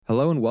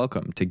Hello and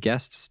welcome to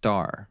Guest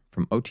Star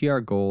from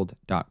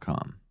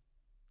OTRGold.com.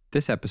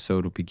 This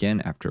episode will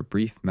begin after a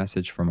brief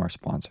message from our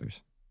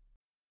sponsors.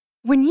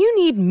 When you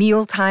need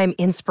mealtime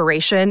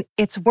inspiration,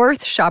 it's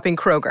worth shopping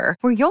Kroger,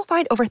 where you'll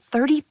find over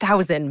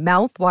 30,000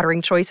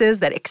 mouth-watering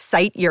choices that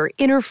excite your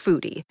inner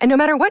foodie. And no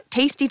matter what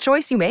tasty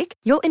choice you make,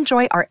 you'll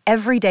enjoy our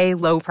everyday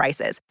low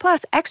prices,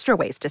 plus extra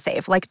ways to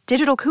save, like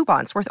digital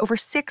coupons worth over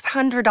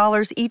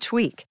 $600 each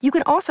week. You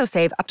can also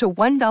save up to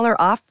 $1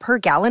 off per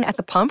gallon at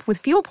the pump with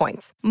fuel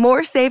points.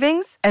 More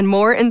savings and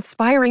more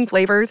inspiring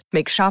flavors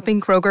make shopping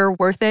Kroger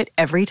worth it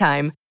every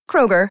time.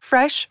 Kroger,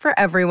 fresh for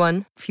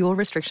everyone. Fuel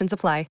restrictions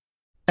apply.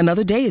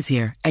 Another day is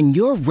here, and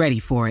you're ready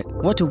for it.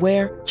 What to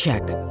wear?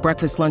 Check.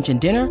 Breakfast, lunch, and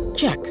dinner?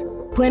 Check.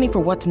 Planning for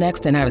what's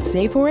next and how to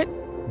save for it?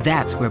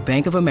 That's where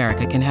Bank of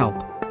America can help.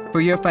 For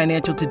your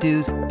financial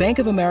to-dos, Bank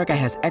of America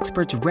has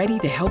experts ready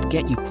to help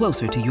get you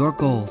closer to your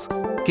goals.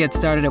 Get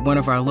started at one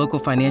of our local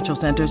financial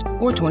centers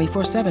or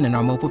 24/7 in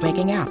our mobile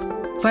banking app.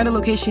 Find a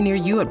location near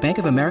you at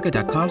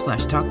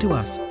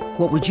bankofamerica.com/talktous.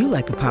 What would you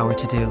like the power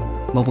to do?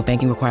 Mobile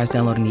banking requires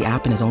downloading the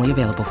app and is only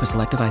available for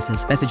select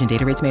devices. Message and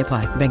data rates may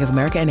apply. Bank of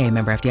America N.A.,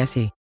 member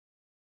FDIC.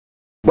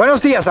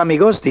 Buenos dias,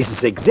 amigos. This is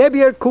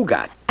Xavier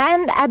Cugat.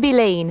 And Abby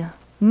Lane.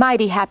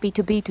 Mighty happy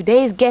to be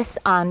today's guest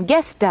on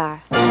Guest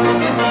Star.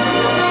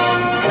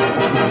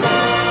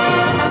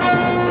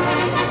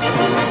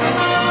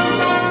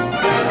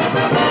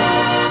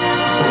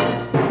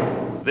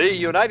 The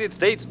United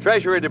States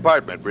Treasury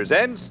Department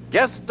presents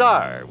Guest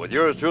Star with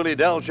yours truly,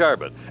 Del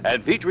Sharbutt,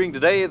 and featuring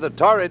today the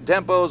torrid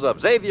tempos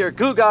of Xavier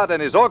Cugat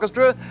and his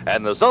orchestra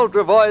and the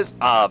sultry voice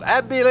of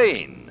Abby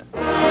Lane.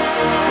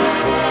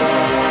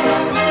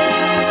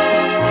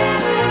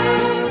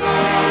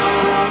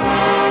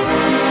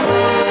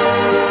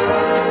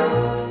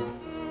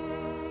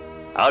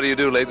 How do you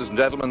do, ladies and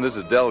gentlemen? This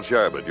is Del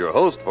Sharbutt, your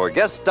host for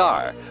Guest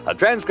Star, a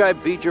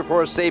transcribed feature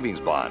for savings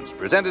bonds,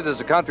 presented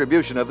as a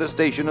contribution of this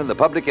station in the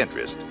public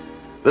interest.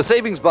 The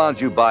savings bonds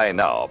you buy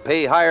now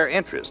pay higher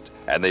interest,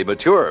 and they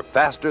mature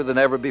faster than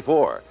ever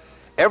before.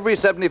 Every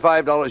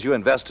 $75 you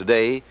invest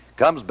today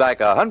comes back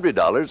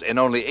 $100 in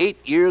only 8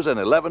 years and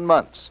 11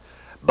 months.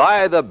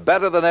 Buy the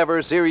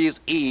better-than-ever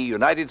Series E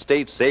United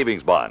States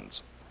savings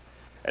bonds.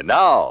 And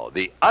now,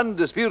 the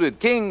undisputed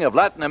king of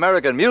Latin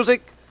American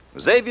music,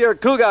 Xavier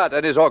Cugat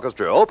and his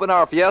orchestra open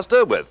our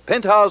fiesta with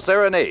Penthouse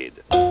Serenade.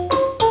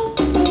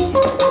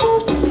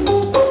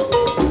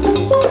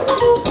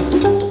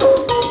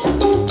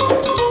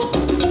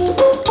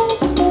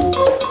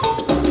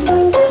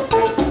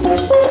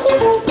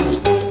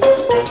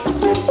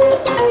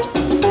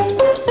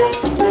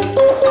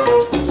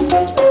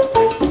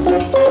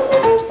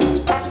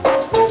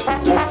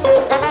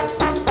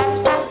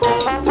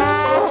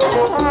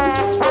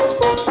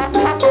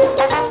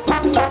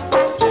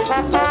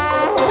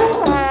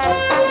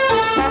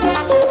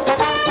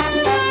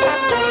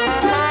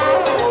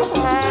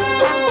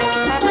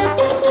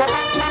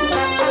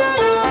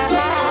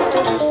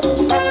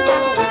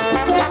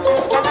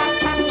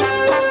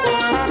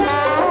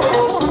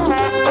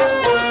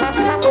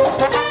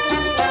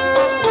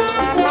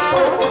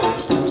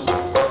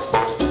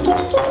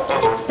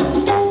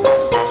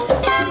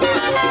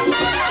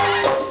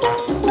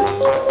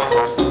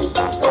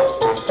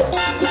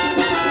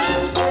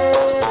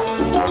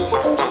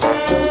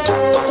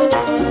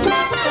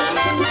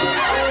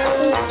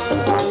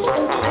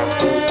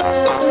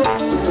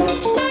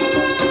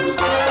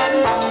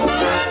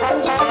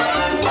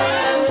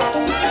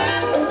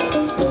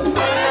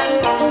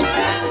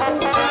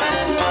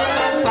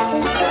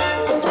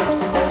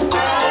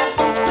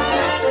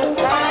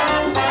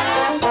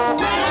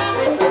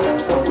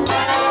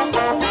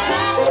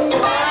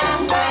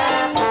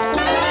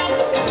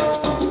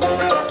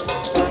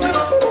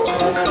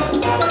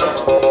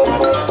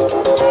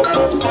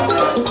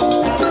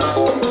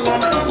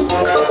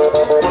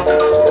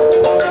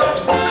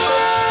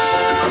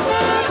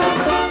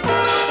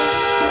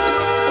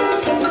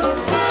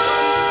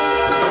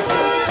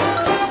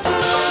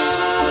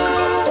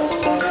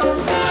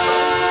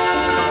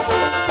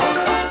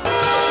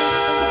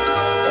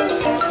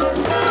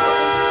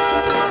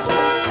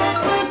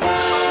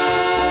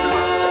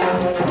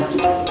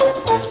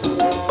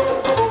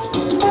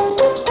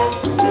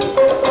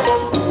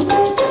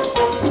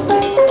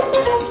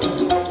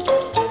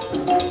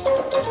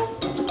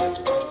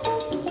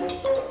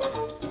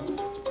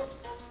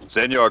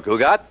 Senor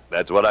Cugat,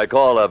 that's what I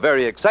call a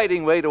very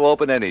exciting way to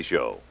open any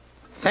show.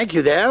 Thank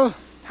you, Del.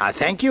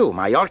 Thank you.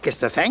 My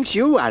orchestra thanks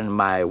you, and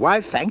my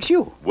wife thanks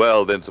you.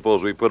 Well, then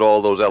suppose we put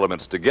all those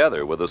elements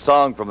together with a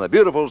song from the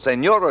beautiful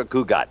Senora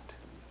Cugat,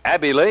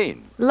 Abby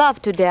Lane.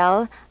 Love to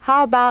Del.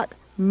 How about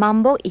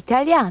Mambo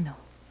Italiano?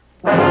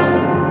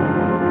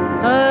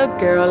 A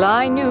girl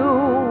I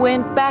knew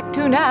went back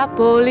to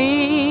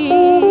Napoli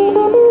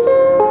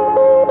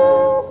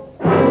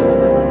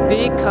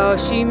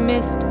because she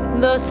missed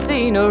the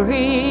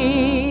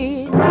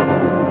scenery,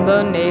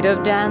 the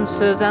native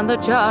dances and the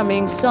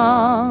charming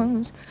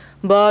songs.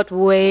 But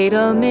wait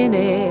a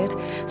minute,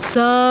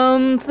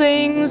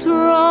 something's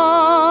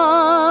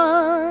wrong.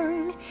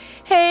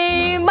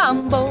 Hey,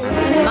 mambo,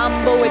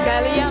 mambo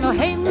Italiano,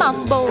 hey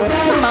mambo,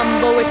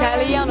 mambo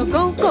Italiano,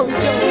 go, go,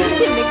 Joe.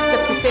 You mixed up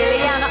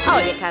Siciliano,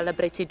 all you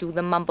Calabrese do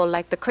the mambo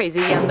like the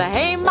crazy and the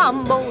hey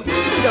mambo.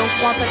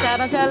 Don't want the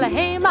tarantella,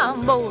 hey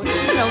mambo,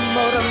 no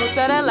more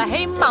mozzarella,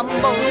 hey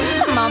mambo,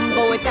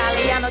 mambo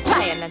Italiano.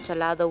 Try an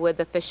enchilada with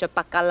the fish or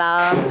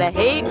bacala and the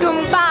hey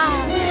gumba.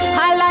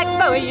 I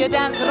like the way you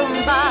dance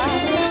rumba,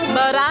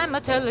 but I'm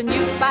a-telling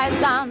you,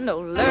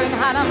 paisano, learn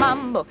how to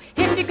mambo.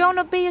 If you're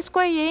gonna be a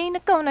square, you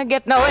ain't gonna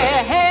get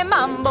nowhere. Hey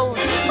mambo,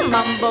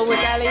 mambo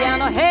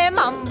Italiano, hey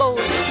mambo,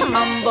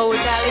 mambo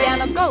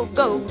Italiano, go,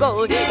 go,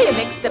 go. You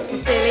mixed up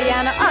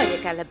Siciliano, all you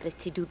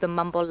Calabrese do the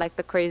mambo like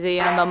the crazy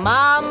and the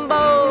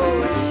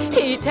mambo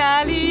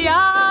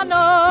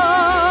Italiano.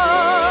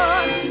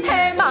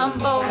 Hey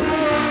mambo,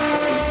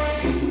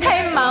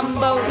 hey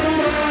mambo,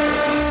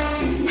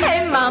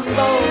 hey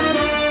mambo.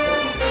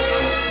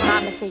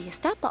 Mama say you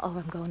stop or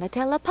I'm gonna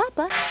tell her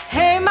papa.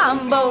 Hey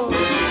mambo,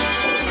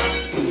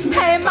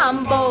 hey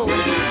mambo,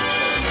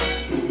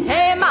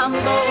 hey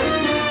mambo.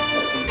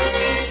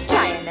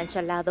 Try an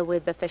enchilada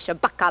with the fish or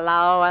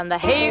bacalao and the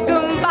hey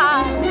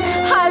gumba.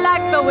 I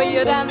like the way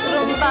you dance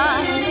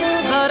rumba,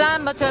 but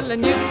I'm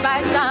a-telling you,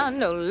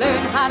 paisano,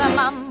 learn how to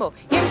mambo.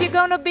 If you're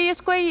gonna be a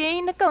square, you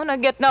ain't gonna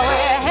get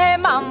nowhere. Hey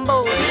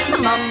mambo,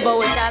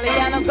 mambo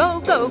Italiano, go,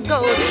 go,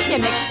 go. You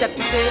mixed up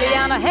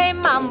Siciliano, hey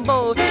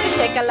mambo. You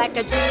shake it like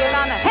a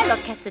Giuliano. Hello,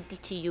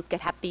 Casadici, you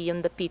get happy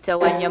in the pizza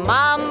when you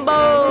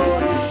mambo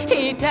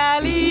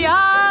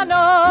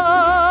Italiano.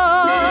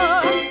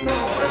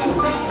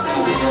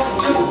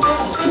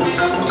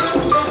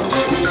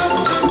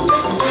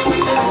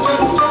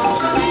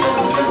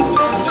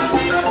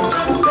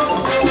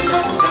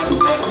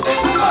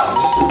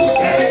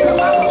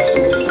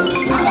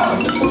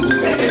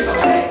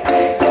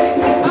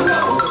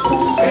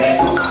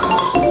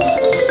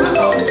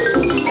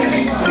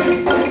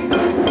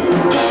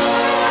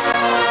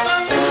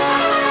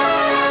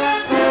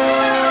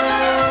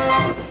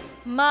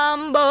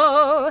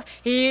 Mambo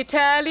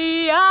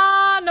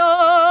Italiano.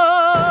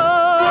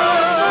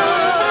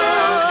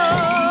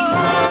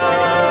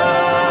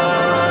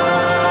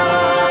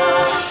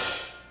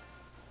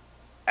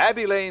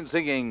 Abby Lane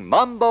singing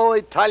Mambo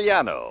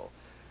Italiano.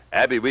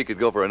 Abby, we could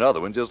go for another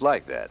one just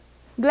like that.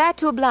 Glad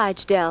to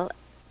oblige, Del.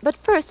 But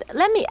first,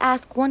 let me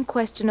ask one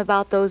question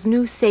about those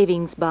new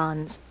savings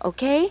bonds,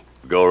 okay?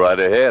 Go right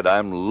ahead.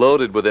 I'm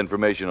loaded with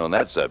information on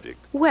that subject.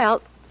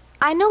 Well,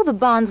 I know the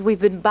bonds we've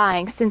been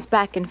buying since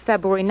back in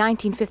February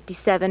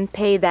 1957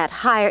 pay that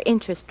higher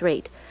interest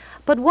rate.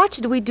 But what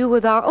should we do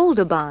with our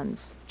older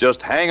bonds?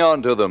 Just hang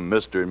on to them,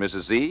 Mr. and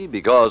Mrs. E,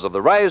 because of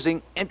the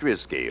rising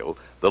interest scale.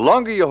 The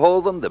longer you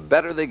hold them, the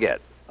better they get.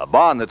 A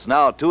bond that's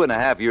now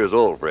 2.5 years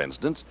old, for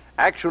instance,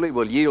 actually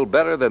will yield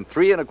better than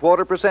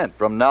 3.25%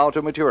 from now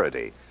to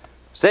maturity.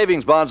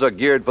 Savings bonds are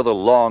geared for the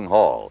long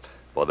haul,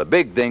 for the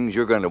big things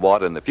you're going to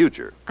want in the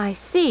future. I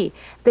see.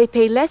 They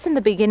pay less in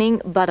the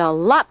beginning, but a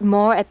lot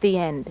more at the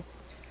end.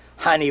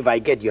 Honey, if I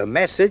get your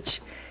message,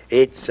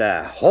 it's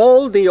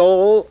hold the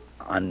old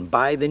and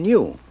buy the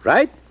new,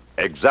 right?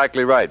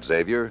 Exactly right,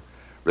 Xavier.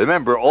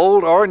 Remember,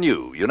 old or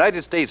new,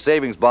 United States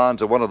savings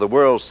bonds are one of the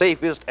world's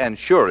safest and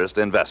surest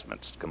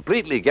investments.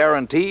 Completely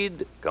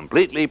guaranteed,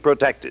 completely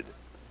protected.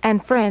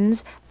 And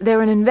friends,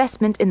 they're an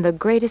investment in the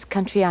greatest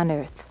country on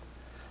earth.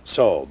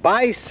 So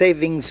buy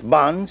savings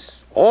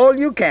bonds all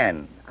you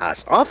can,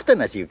 as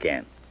often as you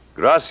can.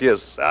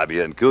 Gracias, Abby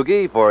and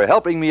Coogie, for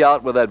helping me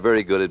out with that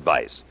very good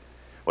advice.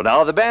 Well,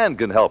 now the band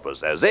can help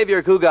us as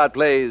Xavier Cugat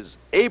plays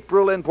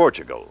April in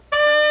Portugal.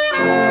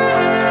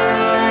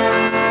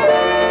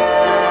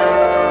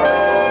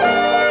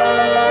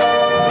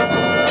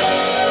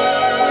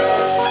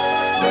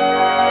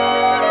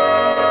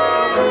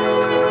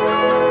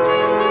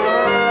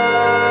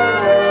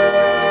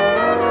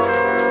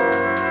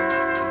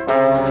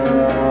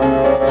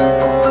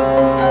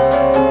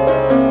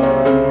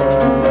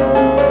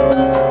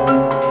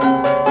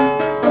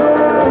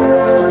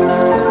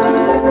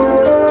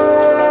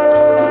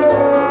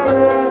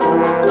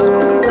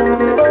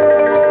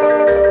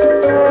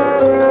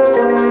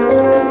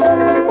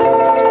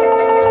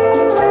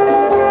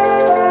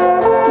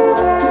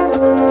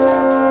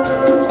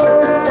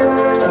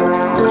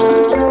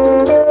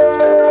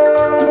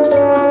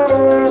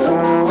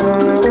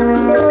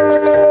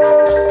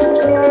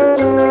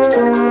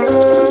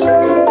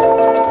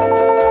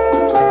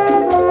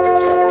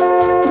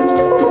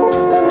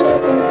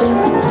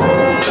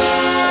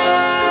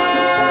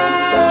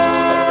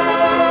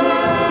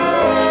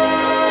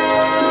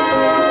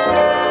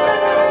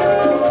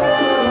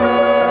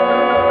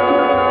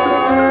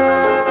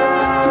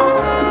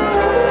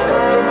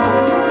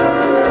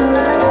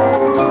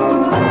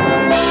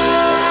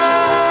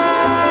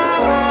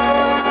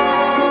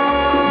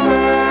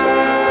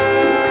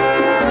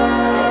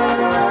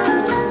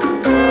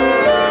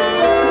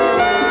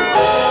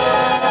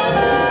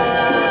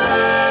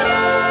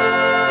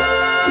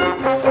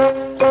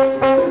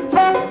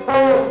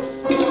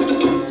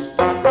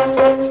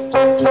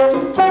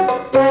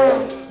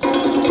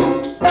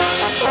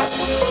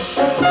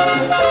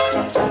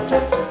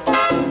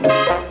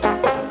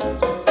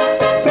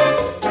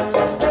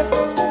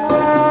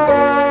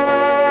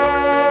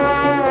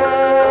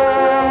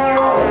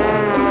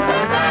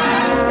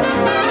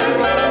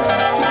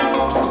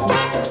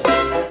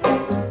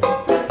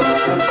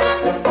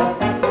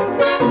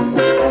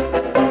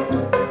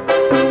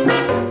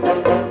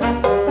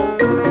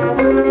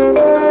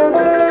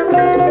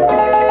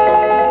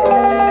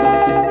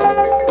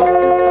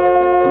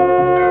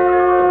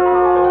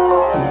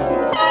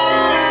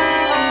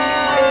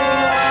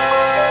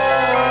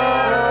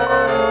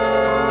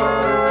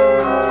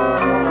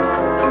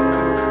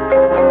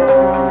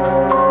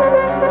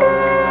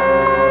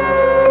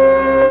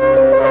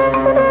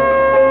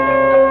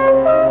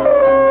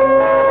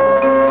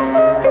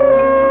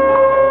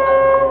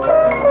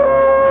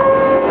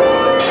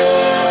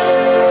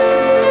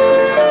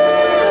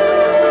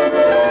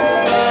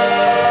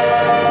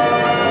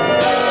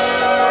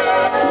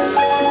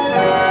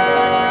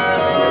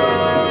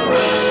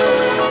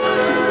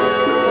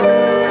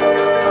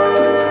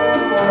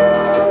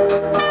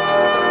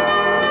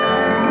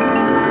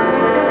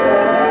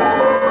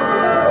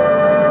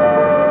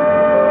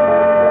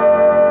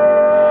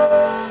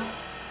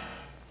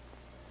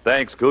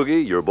 Thanks,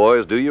 Coogie. Your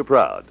boys do you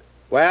proud.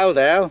 Well,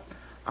 Del,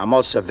 I'm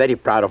also very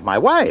proud of my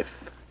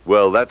wife.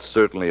 Well, that's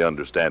certainly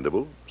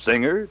understandable.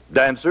 Singer,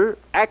 dancer,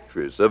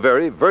 actress, a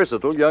very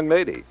versatile young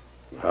lady.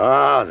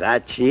 Oh,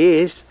 that she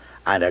is.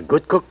 And a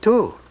good cook,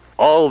 too.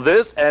 All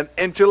this and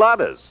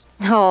enchiladas.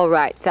 All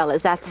right,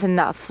 fellas, that's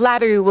enough.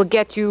 Flattery will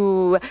get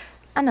you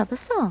another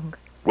song.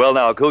 Well,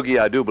 now, Coogie,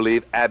 I do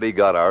believe Abby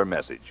got our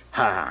message.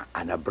 Ha,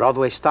 and a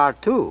Broadway star,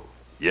 too.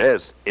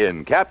 Yes,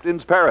 in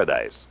Captain's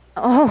Paradise.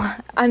 Oh,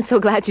 I'm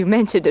so glad you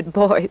mentioned it,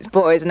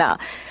 boys now.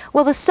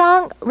 Well, the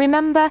song,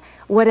 remember,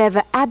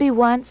 whatever Abby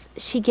wants,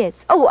 she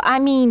gets. Oh, I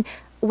mean,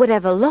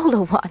 whatever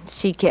Lola wants,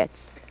 she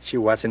gets. She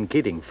wasn't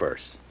kidding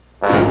first.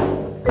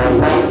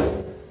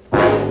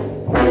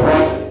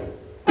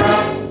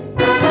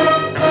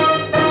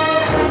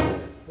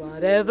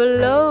 Whatever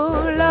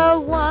Lola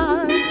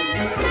wants,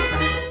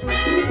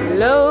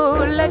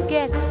 Lola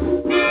gets.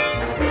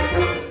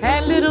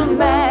 And little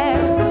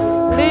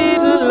man,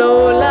 little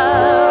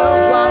Lola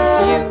wants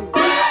you.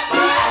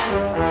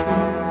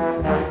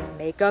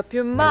 Make up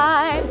your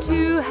mind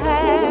to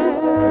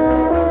have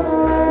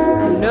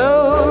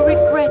no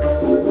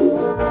regrets.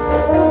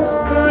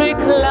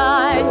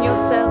 Recline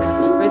yourself,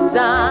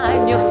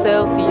 resign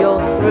yourself,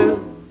 you're through.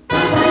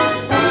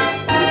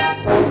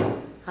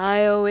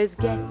 I always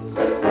get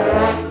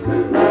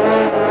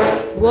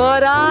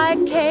what I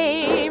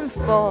came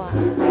for,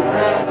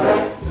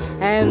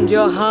 and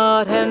your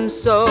heart and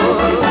soul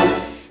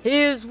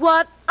is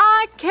what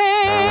I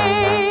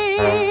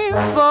came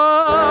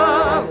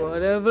for.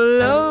 Whatever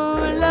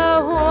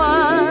Lola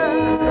wants,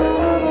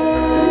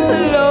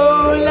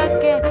 Lola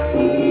gets.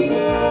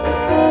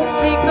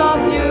 Take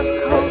off your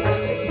coat,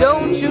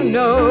 don't you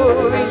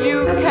know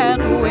you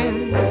can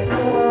win?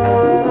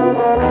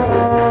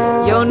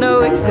 You're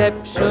no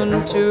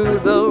exception to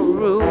the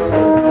rule.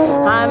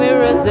 I'm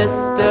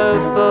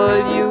irresistible,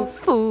 you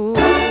fool.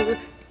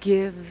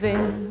 Give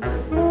in.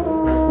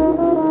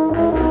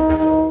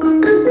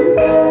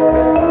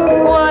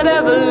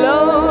 Whatever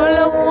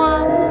Lola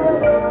wants,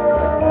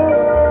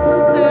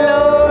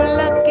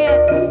 Lola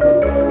gets.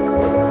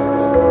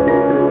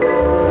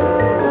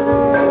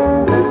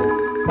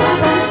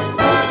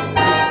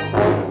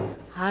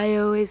 I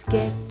always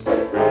get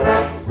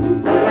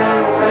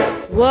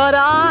what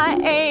I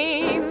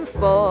aim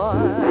for,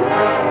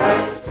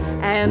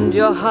 and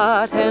your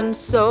heart and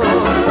soul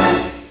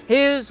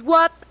is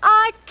what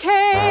I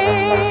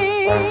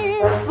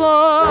came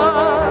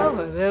for.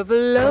 Whatever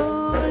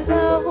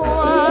Lola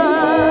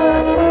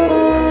wants,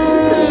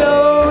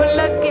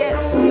 Lola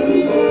gets.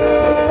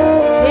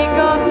 Take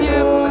off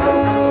your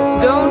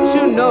coat, don't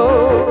you know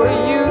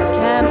you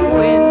can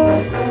win?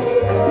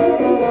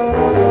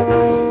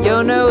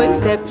 You're no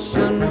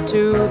exception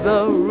to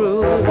the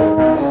rule.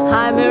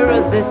 I'm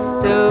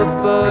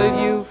irresistible,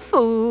 you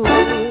fool.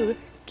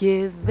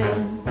 Give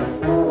in.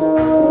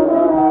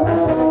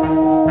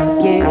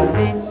 Give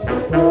in.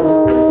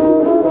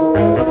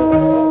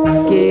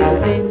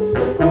 Give in.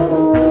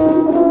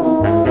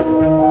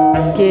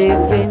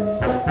 Give in.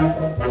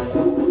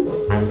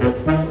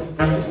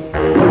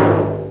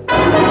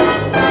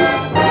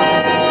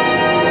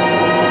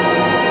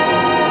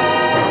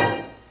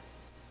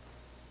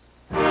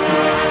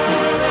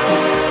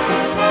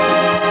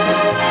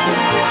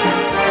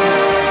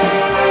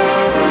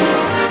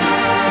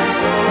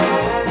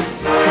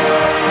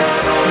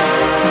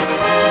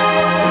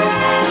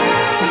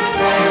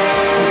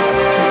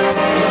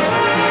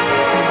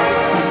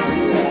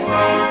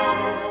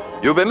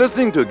 You've been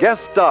listening to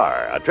Guest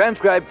Star, a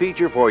transcribed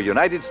feature for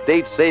United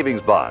States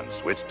Savings Bonds,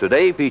 which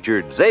today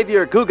featured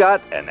Xavier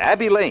Cugat and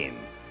Abby Lane.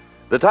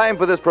 The time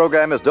for this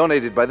program is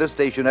donated by this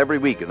station every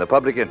week in the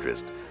public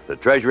interest. The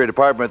Treasury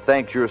Department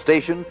thanks your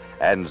station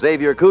and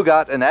Xavier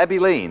Cugat and Abby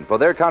Lane for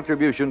their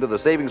contribution to the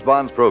Savings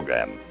Bonds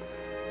program.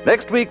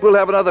 Next week, we'll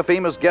have another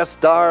famous guest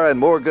star and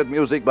more good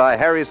music by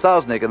Harry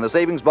Sosnick and the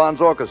Savings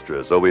Bonds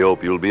Orchestra, so we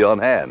hope you'll be on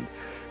hand.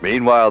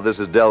 Meanwhile, this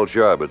is Del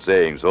Sharbutt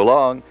saying so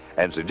long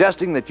and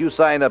suggesting that you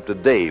sign up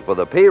today for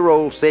the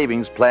payroll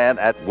savings plan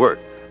at work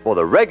for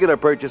the regular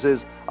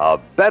purchases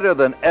of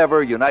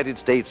better-than-ever United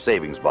States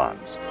savings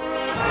bonds.